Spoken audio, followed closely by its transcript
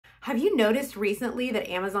Have you noticed recently that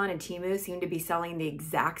Amazon and Temu seem to be selling the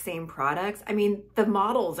exact same products? I mean, the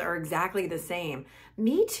models are exactly the same.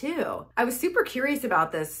 Me too. I was super curious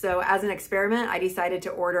about this, so as an experiment, I decided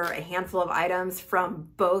to order a handful of items from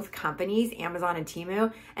both companies, Amazon and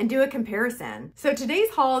Temu, and do a comparison. So today's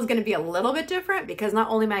haul is going to be a little bit different because not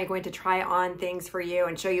only am I going to try on things for you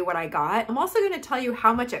and show you what I got, I'm also going to tell you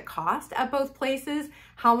how much it cost at both places,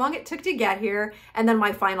 how long it took to get here, and then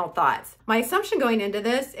my final thoughts. My assumption going into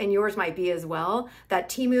this, and yours might be as well, that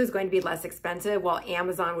Temu is going to be less expensive while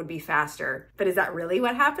Amazon would be faster. But is that really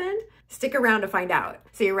what happened? Stick around to find out.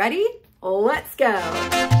 So you ready? Let's go.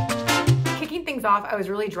 Kicking things off, I was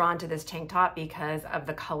really drawn to this tank top because of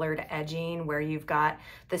the colored edging where you've got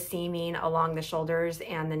the seaming along the shoulders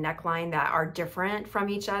and the neckline that are different from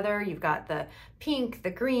each other. You've got the pink, the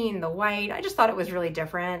green, the white. I just thought it was really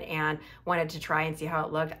different and wanted to try and see how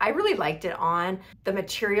it looked. I really liked it on. The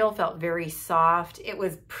material felt very soft. It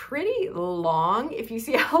was pretty long. If you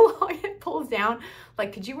see how long it pulls down,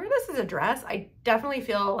 like, could you wear this as a dress? I definitely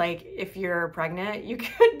feel like if you're pregnant, you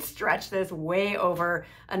could stretch this way over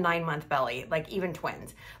a 9-month belly, like even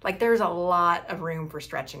twins. Like there's a lot of room for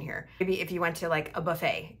stretching here. Maybe if you went to like a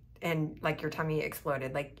buffet and like your tummy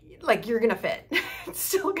exploded, like you're gonna fit. It's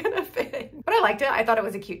still gonna fit. But I liked it. I thought it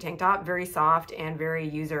was a cute tank top, very soft and very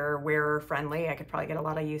user wearer friendly. I could probably get a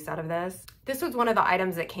lot of use out of this. This was one of the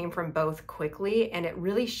items that came from both quickly, and it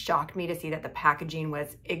really shocked me to see that the packaging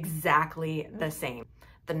was exactly the same.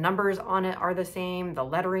 The numbers on it are the same. The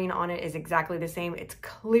lettering on it is exactly the same. It's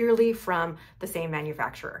clearly from the same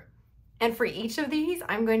manufacturer. And for each of these,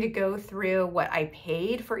 I'm going to go through what I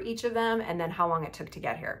paid for each of them and then how long it took to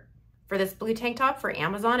get here. For this blue tank top for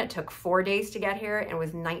Amazon, it took 4 days to get here and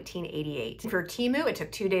was $19.88. For Temu, it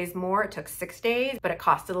took 2 days more. It took 6 days, but it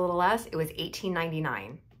costed a little less. It was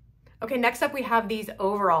 $18.99. Okay, next up we have these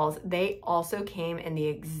overalls. They also came in the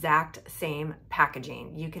exact same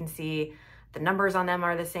packaging. You can see the numbers on them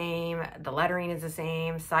are the same, the lettering is the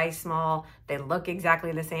same, size small, they look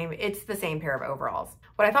exactly the same. It's the same pair of overalls.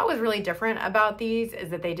 What I thought was really different about these is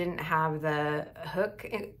that they didn't have the hook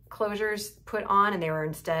closures put on and they were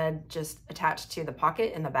instead just attached to the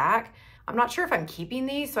pocket in the back. I'm not sure if I'm keeping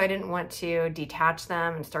these, so I didn't want to detach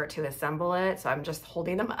them and start to assemble it, so I'm just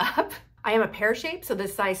holding them up. I am a pear shape, so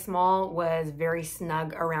this size small was very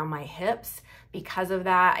snug around my hips. Because of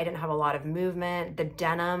that, I didn't have a lot of movement. The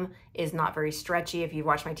denim is not very stretchy. If you've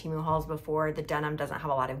watched my Temu hauls before, the denim doesn't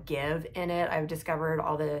have a lot of give in it. I've discovered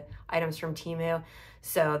all the items from Temu.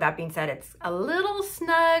 So that being said, it's a little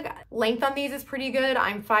snug. Length on these is pretty good.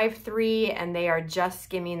 I'm 5'3" and they are just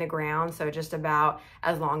skimming the ground, so just about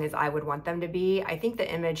as long as I would want them to be. I think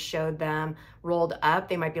the image showed them rolled up.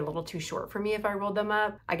 They might be a little too short for me if I rolled them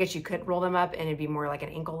up. I guess you could roll them up and it'd be more like an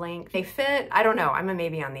ankle length. They fit, I don't know, I'm a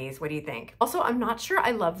maybe on these. What do you think? Also, I'm not sure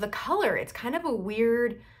I love the color. It's kind of a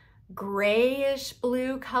weird grayish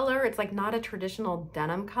blue color. It's like not a traditional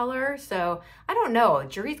denim color. So I don't know,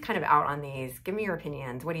 jury's kind of out on these. Give me your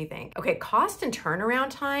opinions. What do you think? Okay, cost and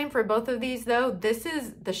turnaround time for both of these though, this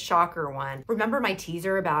is the shocker one. Remember my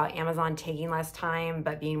teaser about Amazon taking less time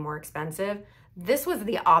but being more expensive? This was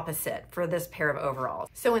the opposite for this pair of overalls.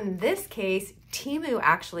 So in this case, Temu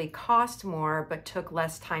actually cost more but took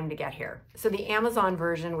less time to get here. So the Amazon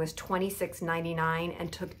version was $26.99 and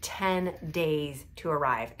took 10 days to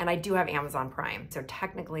arrive. And I do have Amazon Prime, so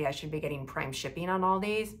technically I should be getting Prime shipping on all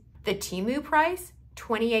these. The Temu price,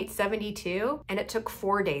 $28.72, and it took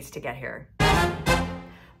 4 days to get here.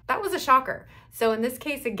 That was a shocker. So in this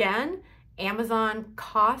case again, Amazon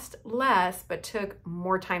cost less, but took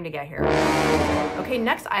more time to get here. Okay,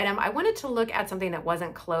 next item, I wanted to look at something that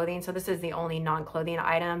wasn't clothing. So this is the only non-clothing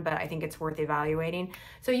item, but I think it's worth evaluating.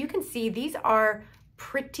 So you can see these are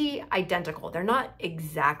pretty identical. They're not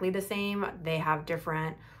exactly the same. They have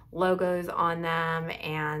different logos on them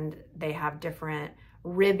and they have different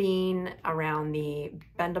ribbing around the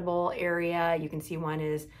bendable area. You can see one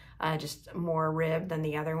is just more ribbed than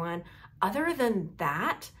the other one. Other than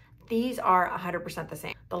that, these are 100% the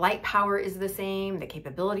same. The light power is the same, the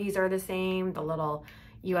capabilities are the same, the little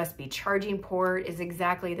USB charging port is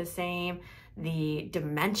exactly the same, the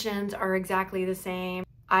dimensions are exactly the same.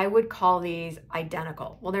 I would call these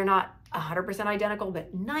identical. Well, they're not 100% identical,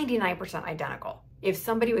 but 99% identical. If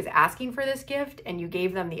somebody was asking for this gift and you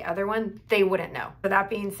gave them the other one, they wouldn't know. So that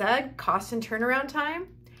being said, cost and turnaround time,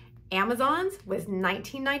 Amazon's was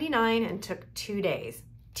 $19.99 and took 2 days.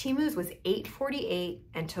 Temu's was $8.48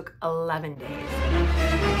 and took 11 days.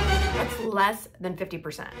 That's less than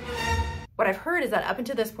 50%. What I've heard is that up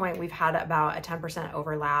until this point, we've had about a 10%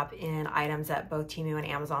 overlap in items that both Temu and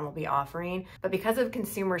Amazon will be offering. But because of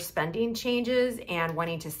consumer spending changes and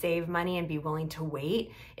wanting to save money and be willing to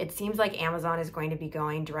wait, it seems like Amazon is going to be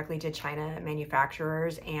going directly to China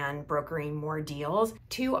manufacturers and brokering more deals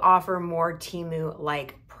to offer more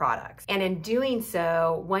Temu-like products. And in doing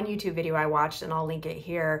so, one YouTube video I watched, and I'll link it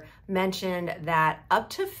here, mentioned that up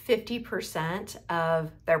to 50% of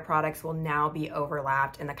their products will now be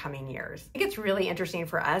overlapped in the coming years. I think it's really interesting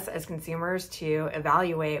for us as consumers to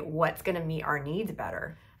evaluate what's going to meet our needs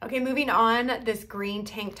better. Okay, moving on, this green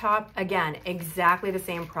tank top, again, exactly the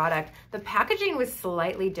same product. The packaging was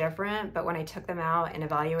slightly different, but when I took them out and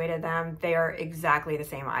evaluated them, they are exactly the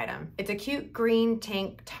same item. It's a cute green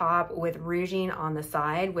tank top with ruching on the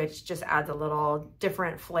side, which just adds a little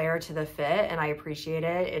different flair to the fit, and I appreciate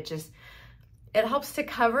it. It helps to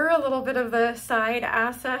cover a little bit of the side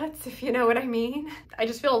assets, if you know what I mean. I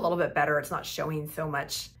just feel a little bit better. It's not showing so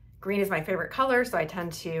much. Green is my favorite color, so I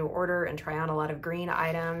tend to order and try on a lot of green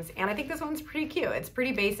items. And I think this one's pretty cute. It's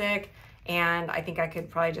pretty basic, and I think I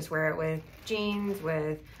could probably just wear it with jeans,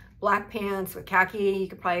 with black pants, with khaki. You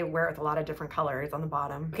could probably wear it with a lot of different colors on the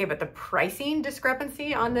bottom. Okay, but the pricing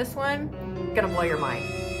discrepancy on this one, gonna blow your mind.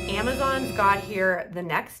 Amazon's got here the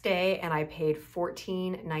next day, and I paid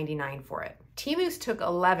 $14.99 for it. Temu's took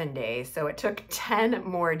 11 days, so it took 10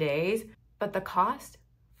 more days, but the cost,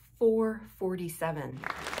 $4.47.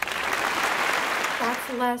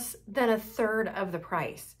 That's less than a third of the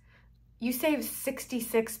price. You save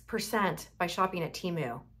 66% by shopping at Temu.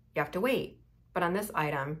 You have to wait, but on this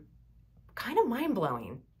item, kind of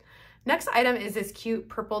mind-blowing. Next item is this cute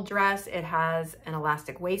purple dress. It has an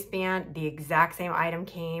elastic waistband. The exact same item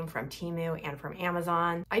came from Temu and from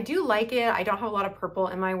Amazon. I do like it. I don't have a lot of purple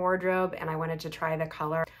in my wardrobe, and I wanted to try the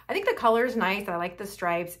color. I think the color is nice. I like the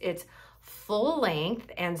stripes. It's full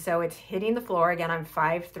length, and so it's hitting the floor. Again, I'm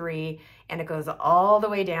 5'3", and it goes all the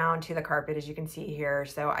way down to the carpet, as you can see here.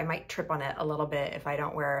 So I might trip on it a little bit if I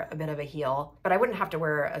don't wear a bit of a heel, but I wouldn't have to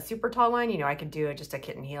wear a super tall one. You know, I could do just a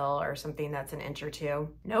kitten heel or something that's an inch or two.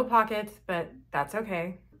 No pockets, but that's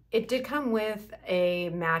okay. It did come with a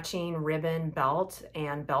matching ribbon belt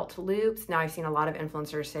and belt loops. Now, I've seen a lot of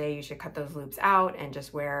influencers say you should cut those loops out and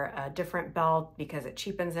just wear a different belt because it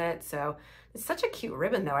cheapens it. So it's such a cute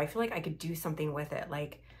ribbon though. I feel like I could do something with it.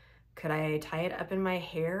 Like, could I tie it up in my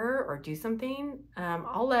hair or do something?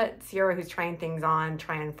 I'll let Sierra, who's trying things on,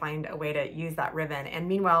 try and find a way to use that ribbon. And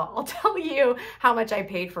meanwhile, I'll tell you how much I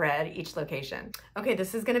paid for it at each location. Okay,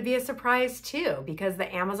 this is gonna be a surprise too, because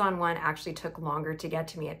the Amazon one actually took longer to get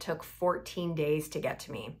to me. It took 14 days to get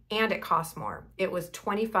to me, and it cost more. It was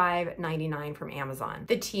 $25.99 from Amazon.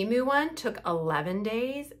 The Temu one took 11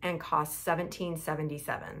 days and cost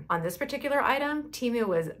 $17.77. On this particular item, Temu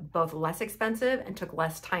was both less expensive and took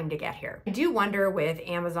less time to get here. I do wonder, with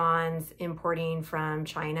Amazon's importing from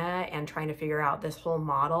China and trying to figure out this whole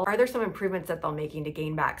model, are there some improvements that they're making to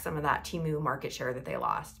gain back some of that Temu market share that they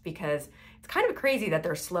lost? Because it's kind of crazy that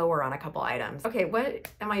they're slower on a couple items. Okay, what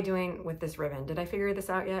am I doing with this ribbon? Did I figure this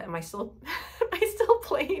out yet? Am I still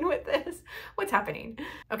playing with this? What's happening?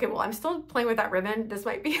 Okay, well, I'm still playing with that ribbon. This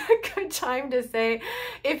might be a good time to say,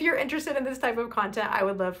 if you're interested in this type of content, I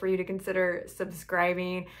would love for you to consider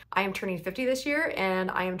subscribing. I am turning 50 this year,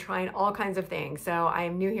 and I am trying all kinds of things. So I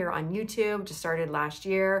am new here on YouTube, just started last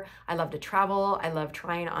year. I love to travel. I love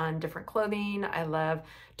trying on different clothing. I love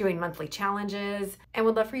doing monthly challenges, and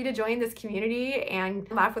would love for you to join this community and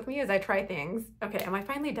laugh with me as I try things. Okay, am I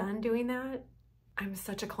finally done doing that? I'm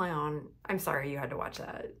such a clown. I'm sorry you had to watch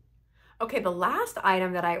that. Okay, the last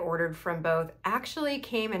item that I ordered from both actually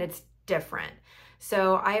came, and it's different.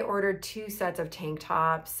 So I ordered 2 sets of tank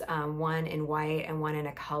tops, one in white and one in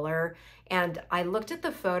a color. And I looked at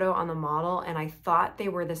the photo on the model and I thought they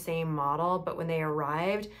were the same model, but when they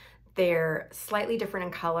arrived, they're slightly different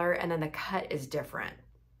in color, and then the cut is different.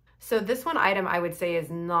 So this one item I would say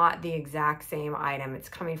is not the exact same item. It's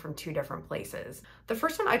coming from 2 different places. The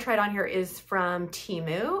first one I tried on here is from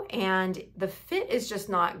Temu, and the fit is just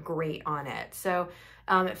not great on it. So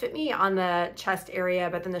it fit me on the chest area,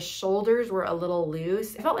 but then the shoulders were a little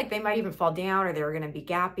loose. I felt like they might even fall down, or they were gonna be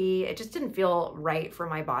gappy. It just didn't feel right for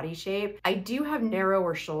my body shape. I do have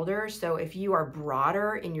narrower shoulders, so if you are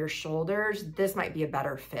broader in your shoulders, this might be a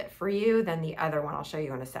better fit for you than the other one I'll show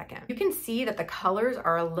you in a second. You can see that the colors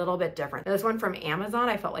are a little bit different. This one from Amazon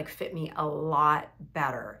I felt like fit me a lot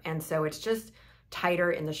better, and so it's just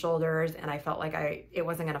tighter in the shoulders, and I felt like it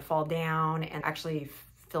wasn't gonna fall down, and actually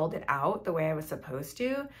filled it out the way I was supposed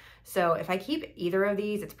to. So if I keep either of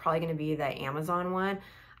these, it's probably gonna be the Amazon one.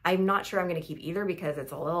 I'm not sure I'm gonna keep either because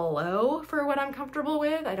it's a little low for what I'm comfortable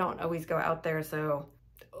with. I don't always go out there so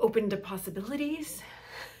open to possibilities.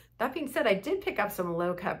 That being said, I did pick up some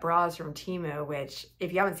low-cut bras from Temu, which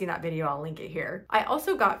if you haven't seen that video, I'll link it here. I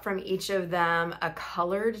also got from each of them a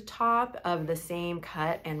colored top of the same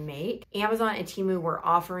cut and make. Amazon and Temu were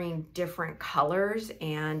offering different colors,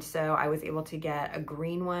 and so I was able to get a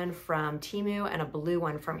green one from Temu and a blue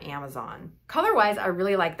one from Amazon. Color-wise, I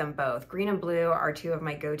really like them both. Green and blue are two of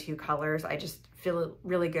my go-to colors. I just feel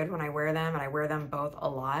really good when I wear them, and I wear them both a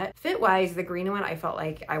lot. Fit-wise, the green one, I felt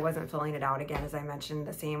like I wasn't filling it out again, as I mentioned,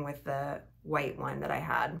 the same with the white one that I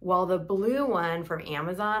had. While the blue one from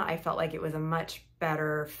Amazon, I felt like it was a much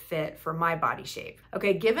better fit for my body shape.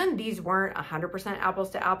 Okay, given these weren't 100% apples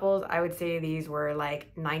to apples, I would say these were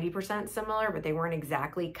like 90% similar, but they weren't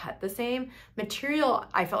exactly cut the same. Material,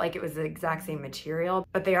 I felt like it was the exact same material,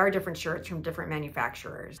 but they are different shirts from different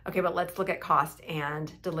manufacturers. Okay, but let's look at cost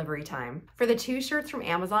and delivery time. For the two shirts from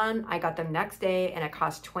Amazon, I got them next day and it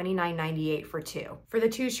cost $29.98 for two. For the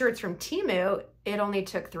two shirts from Temu, it only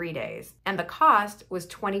took 3 days and the cost was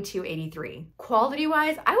 $22.83.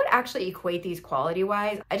 Quality-wise, I would actually equate these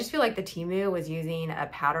quality-wise. I just feel like the Temu was using a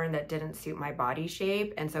pattern that didn't suit my body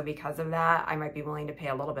shape, and so because of that, I might be willing to pay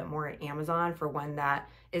a little bit more at Amazon for one that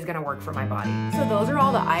is gonna work for my body. So those are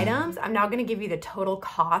all the items. I'm now gonna give you the total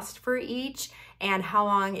cost for each and how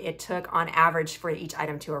long it took on average for each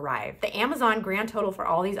item to arrive. The Amazon grand total for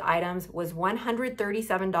all these items was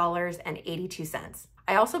 $137.82.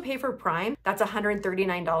 I also pay for Prime. That's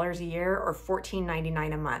 $139 a year or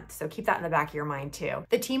 $14.99 a month. So keep that in the back of your mind too.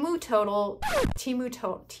 The Temu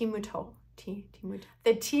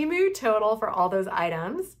total for all those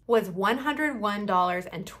items was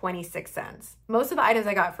 $101.26. Most of the items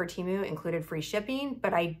I got for Temu included free shipping,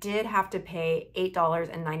 but I did have to pay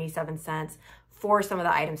 $8.97 for some of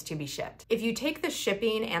the items to be shipped. If you take the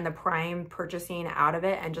shipping and the Prime purchasing out of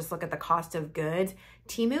it and just look at the cost of goods,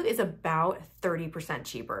 Temu is about 30%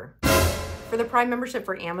 cheaper. For the Prime membership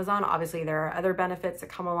for Amazon, obviously there are other benefits that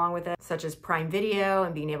come along with it, such as Prime Video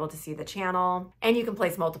and being able to see the channel. And you can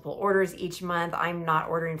place multiple orders each month. I'm not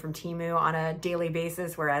ordering from Temu on a daily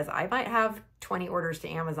basis, whereas I might have 20 orders to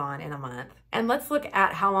Amazon in a month. And let's look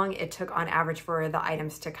at how long it took on average for the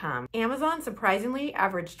items to come. Amazon surprisingly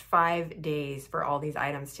averaged 5 days for all these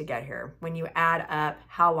items to get here. When you add up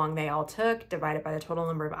how long they all took, divided by the total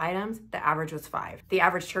number of items, the average was 5. The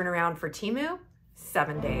average turnaround for Temu,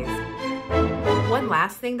 7 days. One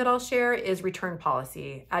last thing that I'll share is return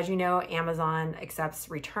policy. As you know, Amazon accepts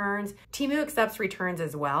returns. Temu accepts returns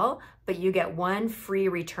as well, but you get one free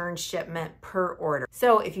return shipment per order.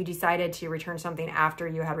 So if you decided to return something after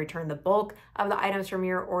you had returned the bulk of the items from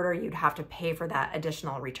your order, you'd have to pay for that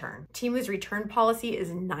additional return. Temu's return policy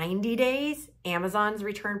is 90 days. Amazon's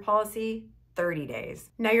return policy, 30 days.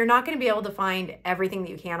 Now you're not going to be able to find everything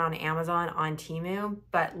that you can on Amazon on Temu,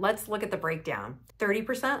 but let's look at the breakdown.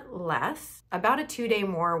 30% less, about a 2-day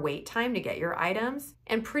more wait time to get your items,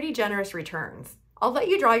 and pretty generous returns. I'll let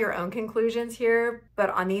you draw your own conclusions here,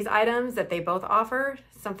 but on these items that they both offer,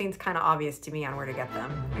 something's kind of obvious to me on where to get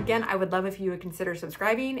them. Again, I would love if you would consider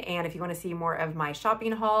subscribing, and if you want to see more of my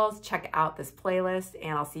shopping hauls, check out this playlist,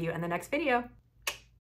 and I'll see you in the next video.